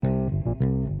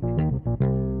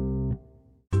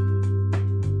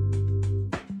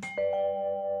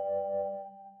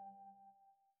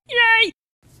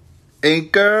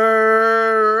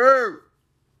Anchor!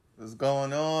 What's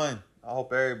going on? I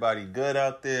hope everybody good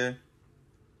out there.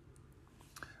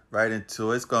 Right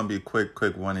into it. It's going to be a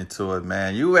quick one into it,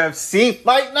 man. UFC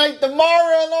Fight Night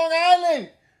tomorrow in Long Island.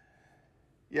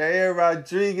 Yair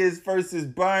Rodriguez versus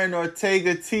Brian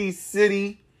Ortega,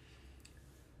 T-City.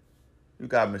 You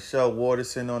got Michelle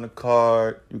Waterson on the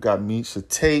card. You got Miesha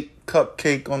Tate,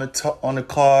 Cupcake on the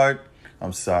card.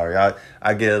 I'm sorry.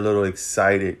 I get a little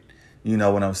excited. You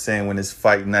know what I'm saying when it's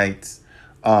fight nights.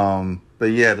 But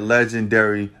yeah, the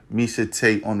legendary Miesha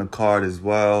Tate on the card as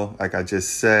well, like I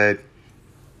just said.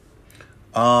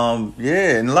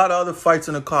 Yeah, and a lot of other fights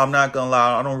on the card. I'm not gonna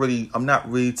lie, I'm not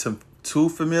really too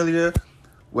familiar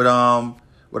with a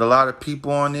lot of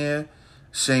people on there.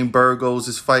 Shane Burgos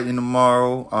is fighting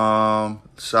tomorrow.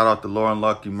 Shout out to Lauren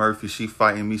Lucky Murphy. She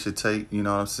fighting Miesha Tate, you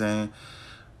know what I'm saying?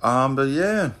 But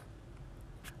yeah,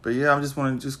 I just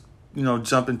want to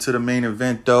jump into the main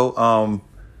event though.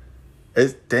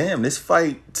 This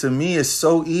fight to me is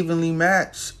so evenly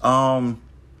matched. I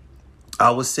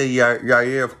would say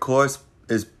Yair, of course,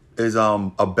 is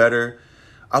a better.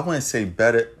 I wouldn't say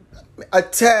better, a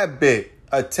tad bit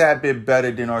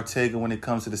better than Ortega when it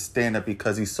comes to the stand-up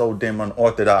because he's so damn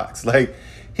unorthodox. Like,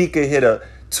 he could hit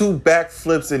two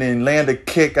backflips and then land a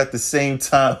kick at the same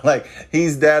time. Like,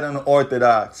 he's that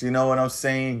unorthodox. You know what I'm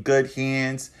saying? Good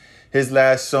hands. His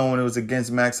last showing, it was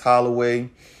against Max Holloway.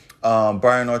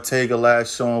 Brian Ortega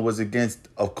last showing was against,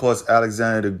 of course,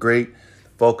 Alexander the Great,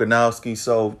 Volkanovski.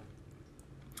 So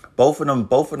both of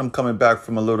them coming back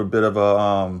from a little bit of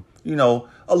a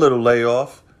little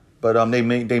layoff. But they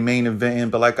main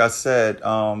eventing. But like I said,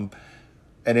 and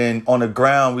then on the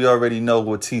ground, we already know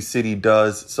what T-City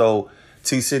does. So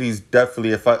T-City's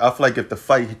definitely, I feel like if the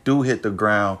fight do hit the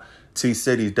ground,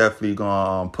 T-City's definitely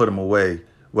gonna put him away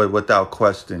without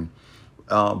question.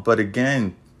 But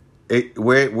again,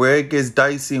 where it gets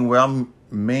dicey and where I'm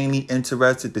mainly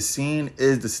interested to seeing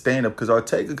is the stand-up, because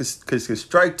Ortega could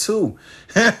strike too.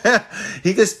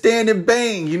 He could stand and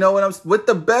bang, with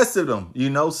the best of them,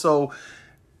 So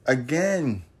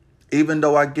again, even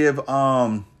though I give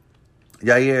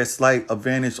Yair a slight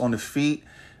advantage on the feet,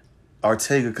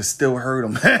 Ortega could still hurt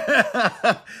him.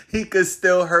 He could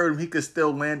still hurt him. He could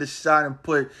still land a shot and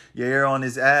put Yair on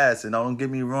his ass. And don't get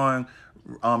me wrong,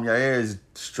 Yair is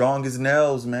strong as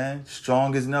nails, man.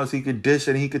 Strong as nails. He could dish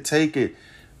it. He could take it.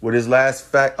 With his last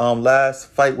fight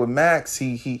with Max,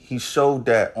 he showed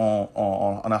that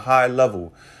on a high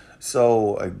level.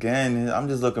 So again, I'm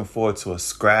just looking forward to a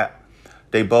scrap.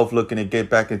 They both looking to get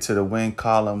back into the win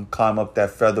column, climb up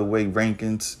that featherweight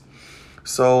rankings.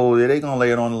 So yeah, they gonna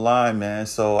lay it on the line, man.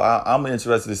 So I'm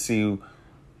interested to see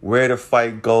where the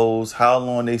fight goes, how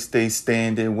long they stay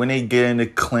standing, when they get in the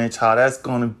clinch, how that's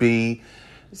gonna be.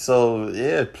 So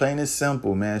yeah, plain and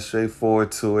simple, man.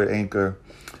 Straightforward to it, Anchor.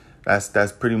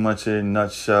 That's pretty much it in a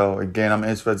nutshell. Again, I'm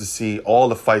interested to see all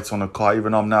the fights on the card,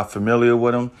 even though I'm not familiar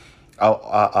with them.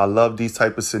 I love these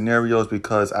type of scenarios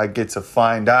because I get to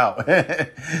find out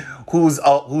who's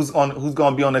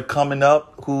gonna be on the coming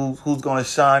up, who's gonna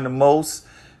shine the most.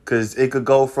 Because it could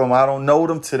go from I don't know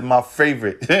them to my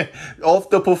favorite off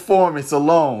the performance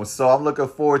alone. So I'm looking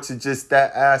forward to just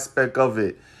that aspect of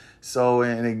it. So,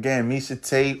 and again, Miesha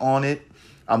Tate on it.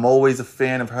 I'm always a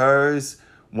fan of hers.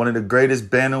 One of the greatest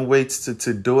bantamweights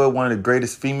to do it. One of the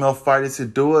greatest female fighters to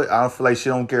do it. I don't feel like she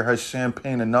don't get her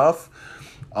champagne enough.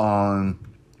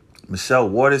 Michelle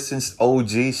Waterson's OG.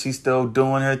 She's still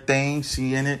doing her thing.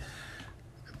 She in it.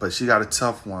 But she got a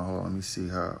tough one. Hold on, let me see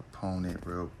her opponent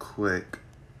real quick.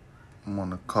 I'm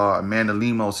on the card. Amanda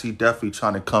Lemos, she definitely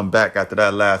trying to come back after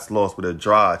that last loss with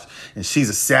Andrade. And she's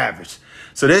a savage.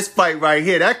 So this fight right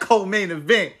here, that co-main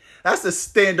event, that's a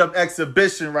stand-up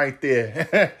exhibition right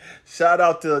there. Shout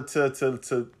out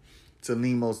to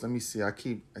Lemos. Let me see. I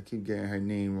keep getting her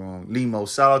name wrong.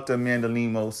 Lemos. Shout out to Amanda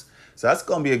Lemos. So that's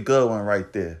gonna be a good one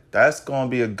right there. That's gonna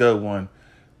be a good one.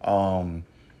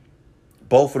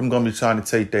 Both of them gonna be trying to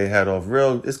take their head off.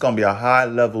 It's gonna be a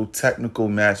high-level technical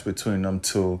match between them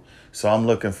two. So I'm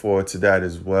looking forward to that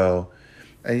as well.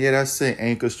 And yeah, that's it,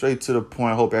 Anchor. Straight to the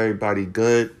point. Hope everybody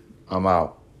good. I'm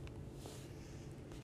out.